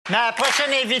Ma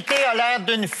prochaine invitée a l'air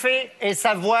d'une fée et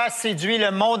sa voix séduit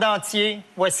le monde entier.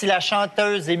 Voici la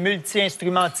chanteuse et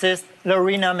multi-instrumentiste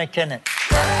Loreena McKennitt.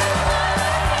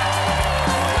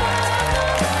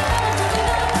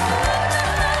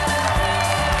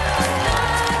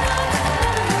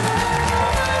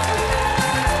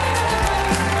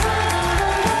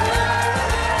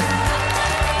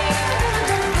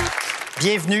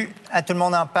 Bienvenue à Tout le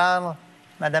monde en parle,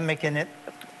 Madame McKennitt.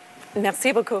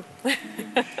 Merci beaucoup.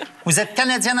 Vous êtes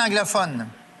canadienne anglophone.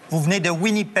 Vous venez de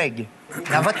Winnipeg.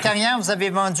 Dans votre carrière, vous avez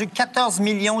vendu 14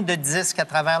 millions de disques à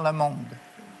travers le monde.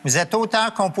 Vous êtes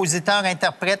auteur, compositeur,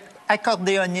 interprète,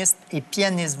 accordéoniste et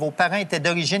pianiste. Vos parents étaient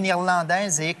d'origine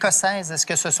irlandaise et écossaise. Est-ce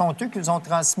que ce sont eux qui vous ont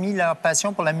transmis leur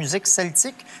passion pour la musique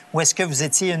celtique ou est-ce que vous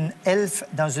étiez une elfe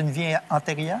dans une vie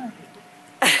antérieure?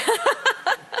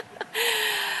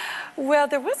 Well,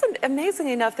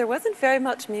 amazingly enough, there wasn't very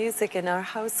much music in our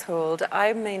household.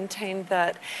 I maintained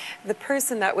that the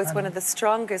person that was one of the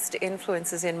strongest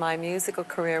influences in my musical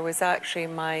career was actually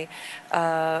my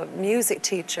music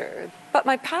teacher. But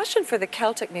my passion for the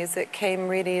Celtic music came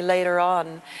really later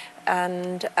on.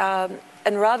 And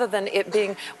rather than it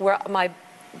being where my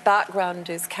background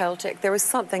is Celtic, there was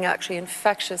something actually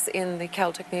infectious in the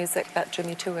Celtic music that drew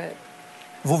me to it.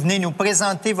 Vous venez nous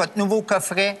présenter votre nouveau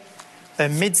coffret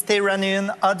Mediterranean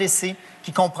Odyssey,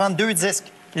 qui comprend 2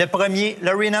 disques. Le premier,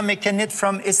 Loreena McKennitt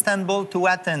From Istanbul to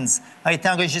Athens, a été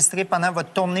enregistré pendant votre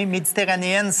tournée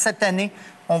méditerranéenne cette année.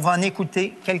 On va en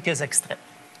écouter quelques extraits.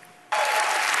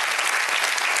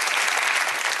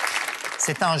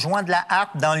 C'est en jouant de la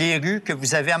harpe dans les rues que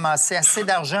vous avez amassé assez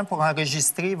d'argent pour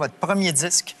enregistrer votre premier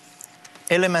disque,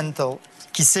 Elemental,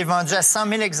 qui s'est vendu à 100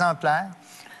 000 exemplaires.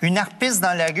 Une harpiste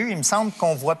dans la rue, il me semble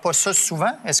qu'on ne voit pas ça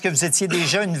souvent. Est-ce que vous étiez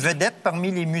déjà une vedette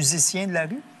parmi les musiciens de la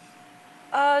rue?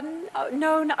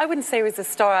 No, I wouldn't say I was a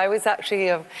star. I was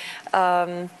actually,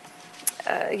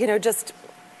 just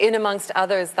in amongst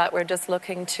others that were just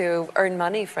looking to earn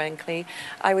money, frankly.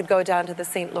 I would go down to the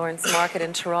St. Lawrence Market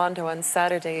in Toronto on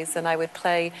Saturdays, and I would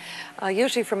play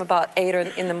usually from about 8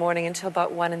 in the morning until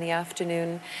about 1 in the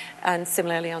afternoon, and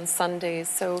similarly on Sundays.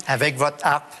 So avec votre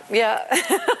harpe? Yeah.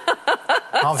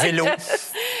 En vélo?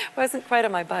 Wasn't quite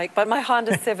on my bike, but my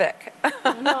Honda Civic.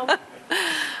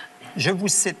 Je vous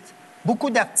cite. Beaucoup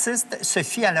d'artistes se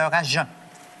fient à leur agent,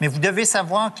 mais vous devez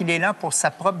savoir qu'il est là pour sa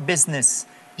propre business.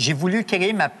 J'ai voulu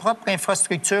créer ma propre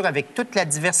infrastructure avec toute la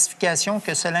diversification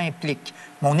que cela implique.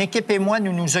 Mon équipe et moi,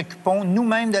 nous nous occupons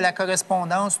nous-mêmes de la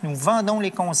correspondance, nous vendons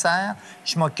les concerts,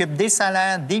 je m'occupe des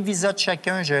salaires, des visas de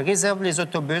chacun, je réserve les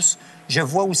autobus, je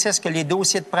vois aussi à ce que les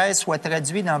dossiers de presse soient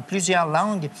traduits dans plusieurs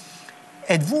langues.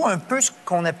 Êtes-vous un peu ce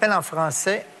qu'on appelle en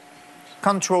français «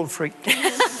 control freak » ?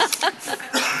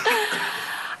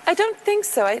 I don't think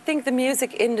so. I think the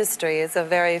music industry is a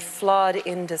very flawed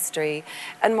industry.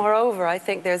 And moreover, I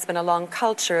think there's been a long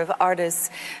culture of artists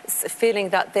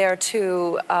feeling that they're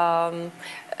too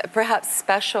perhaps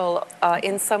special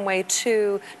in some way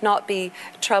to not be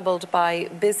troubled by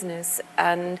business.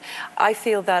 And I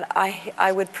feel that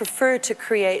I would prefer to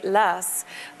create less,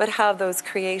 but have those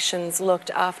creations looked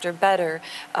after better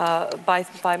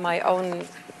by my own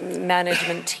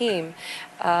management team.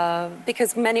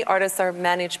 Because many artists are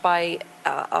managed by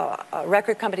a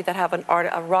record company that have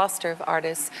a roster of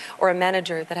artists or a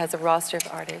manager that has a roster of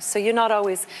artists. So you're not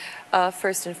always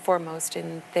first and foremost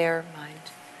in their mind.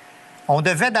 On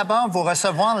devait d'abord vous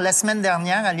recevoir la semaine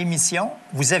dernière à l'émission.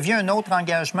 Vous aviez un autre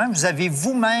engagement. Vous avez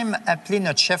vous-même appelé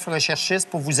notre chef recherchiste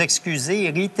pour vous excuser et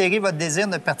réitérer votre désir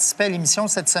de participer à l'émission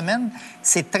cette semaine.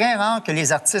 C'est très rare que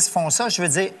les artistes font ça. Je veux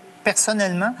dire,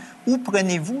 personnellement, où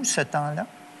prenez-vous ce temps-là?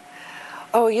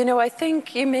 Oh, I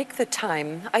think you make the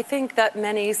time. I think that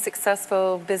many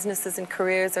successful businesses and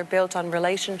careers are built on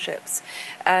relationships.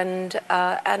 And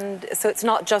so it's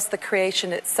not just the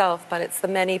creation itself, but it's the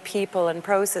many people and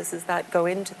processes that go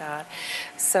into that.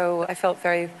 So I felt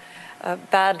very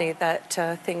badly that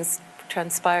things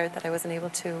transpired that I wasn't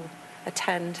able to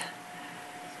attend.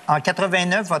 En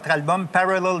 89, votre album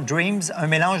Parallel Dreams, un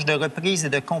mélange de reprises et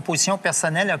de compositions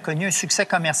personnelles, a connu un succès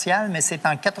commercial, mais c'est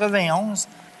en 91,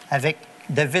 avec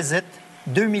The Visit,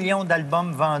 2 millions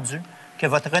d'albums vendus, que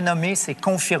votre renommée s'est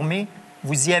confirmée.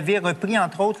 Vous y avez repris,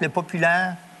 entre autres, le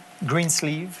populaire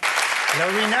Greensleeve.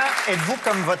 Loreena, êtes-vous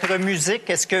comme votre musique?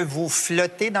 Est-ce que vous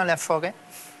flottez dans la forêt?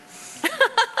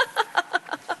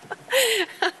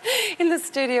 In the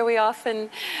studio, we often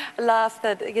laugh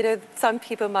that, you know, some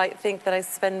people might think that I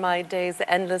spend my days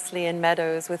endlessly in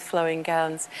meadows with flowing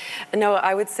gowns. No,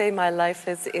 I would say my life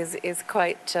is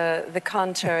quite the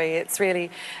contrary. It's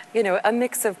really, you know, a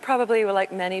mix of probably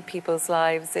like many people's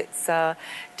lives. It's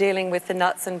dealing with the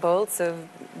nuts and bolts of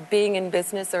being in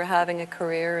business or having a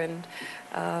career. And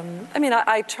I mean,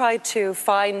 I try to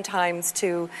find times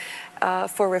to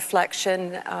for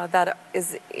reflection that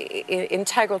is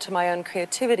integral to my own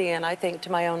creativity and I think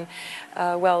to my own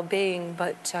well-being,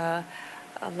 but a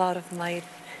lot of my...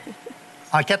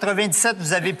 En 97,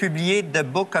 vous avez publié The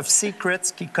Book of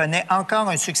Secrets, qui connaît encore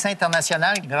un succès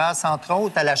international grâce, entre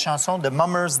autres, à la chanson de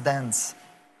Mummer's Dance.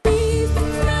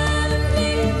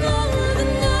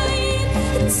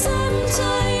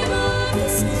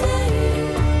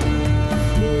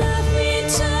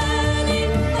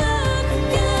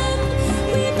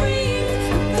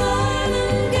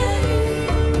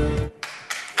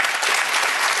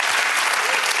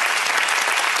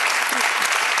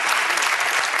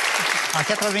 En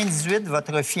 98,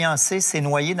 votre fiancé s'est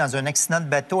noyé dans un accident de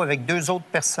bateau avec 2 autres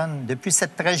personnes. Depuis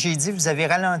cette tragédie, vous avez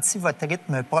ralenti votre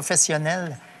rythme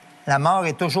professionnel. La mort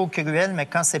est toujours cruelle, mais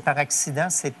quand c'est par accident,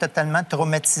 c'est totalement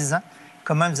traumatisant.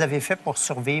 Comment vous avez fait pour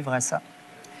survivre à ça?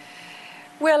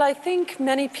 Well, I think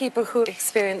many people who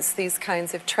experience these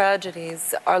kinds of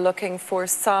tragedies are looking for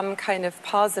some kind of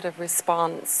positive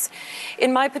response.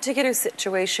 In my particular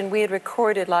situation, we had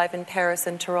recorded live in Paris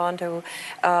and Toronto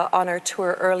on our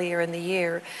tour earlier in the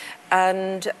year.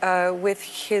 And with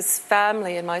his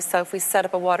family and myself, we set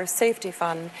up a water safety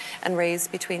fund and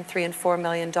raised between $3 and $4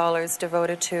 million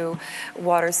devoted to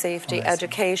water safety,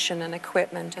 education and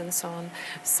equipment and so on.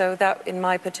 So that, in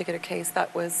my particular case,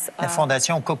 that was... La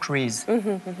Fondation Cookeries.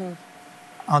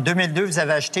 En 2002, vous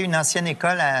avez acheté une ancienne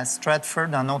école à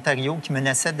Stratford, en Ontario, qui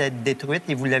menaçait d'être détruite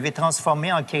et vous l'avez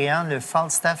transformée en créant le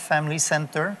Falstaff Family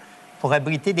Center pour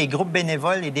abriter des groupes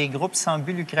bénévoles et des groupes sans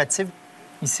but lucratif.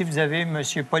 Ici, vous avez M.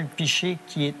 Paul Piché,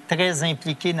 qui est très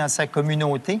impliqué dans sa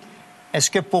communauté. Est-ce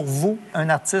que pour vous, un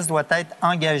artiste doit être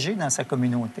engagé dans sa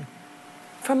communauté?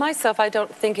 For myself, I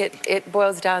don't think it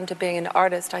boils down to being an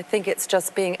artist. I think it's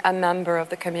just being a member of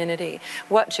the community.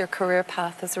 What your career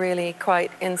path is really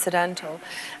quite incidental.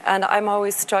 And I'm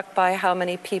always struck by how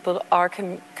many people are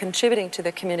contributing to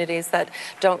the communities that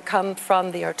don't come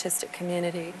from the artistic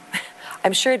community.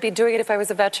 I'm sure I'd be doing it if I was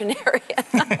a veterinarian.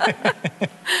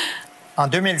 En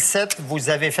 2007, vous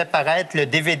avez fait paraître le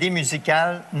DVD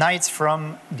musical Nights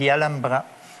from the Alhambra,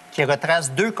 qui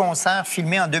retrace 2 concerts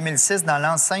filmés en 2006 dans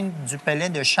l'enceinte du palais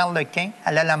de Charles Quint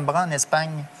à l'Alhambra, en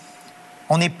Espagne.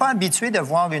 On n'est pas habitué de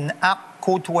voir une harpe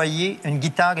côtoyer une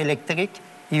guitare électrique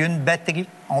et une batterie.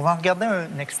 On va regarder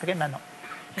un extrait maintenant.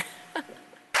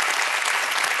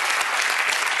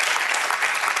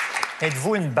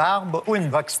 Êtes-vous une barbe ou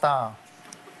une rockstar?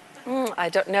 I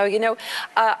don't know. You know,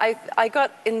 I got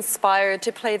inspired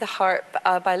to play the harp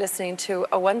by listening to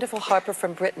a wonderful harper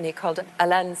from Brittany called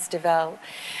Alain Stivell.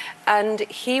 And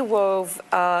he wove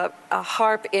a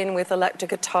harp in with electric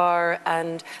guitar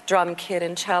and drum kit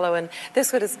and cello. And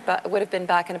this would have been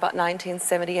back in about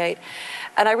 1978.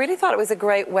 And I really thought it was a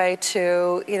great way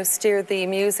to, you know, steer the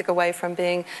music away from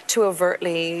being too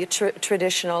overtly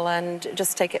traditional and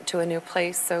just take it to a new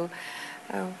place. So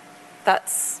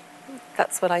that's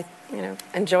what I, you know,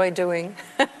 enjoy doing.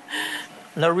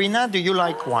 Loreena, do you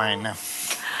like wine?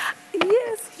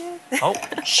 Yes. Oh,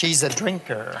 she's a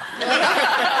drinker.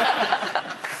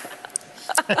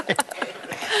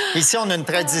 Ici, on a une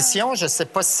tradition, je ne sais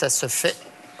pas si ça se fait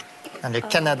dans le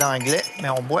Canada anglais, mais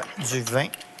on boit du vin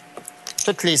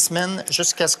toutes les semaines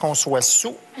jusqu'à ce qu'on soit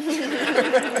sous.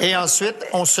 Et ensuite,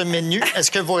 on se met nu. Est-ce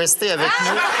que vous restez avec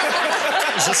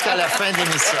nous jusqu'à la fin de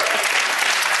l'émission?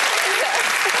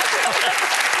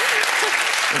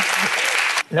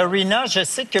 Loreena, je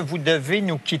sais que vous devez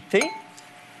nous quitter.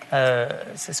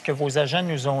 C'est ce que vos agents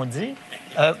nous ont dit.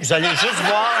 Vous allez juste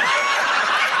boire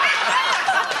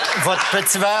votre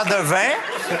petit verre de vin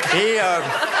et...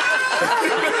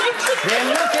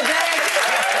 Bienvenue au Québec!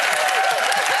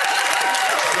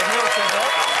 Bienvenue au Québec.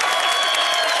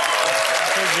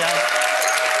 Très bien.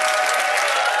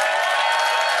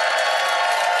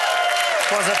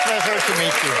 It was a pleasure to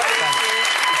meet you. Thanks.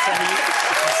 Salut.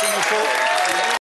 Merci beaucoup.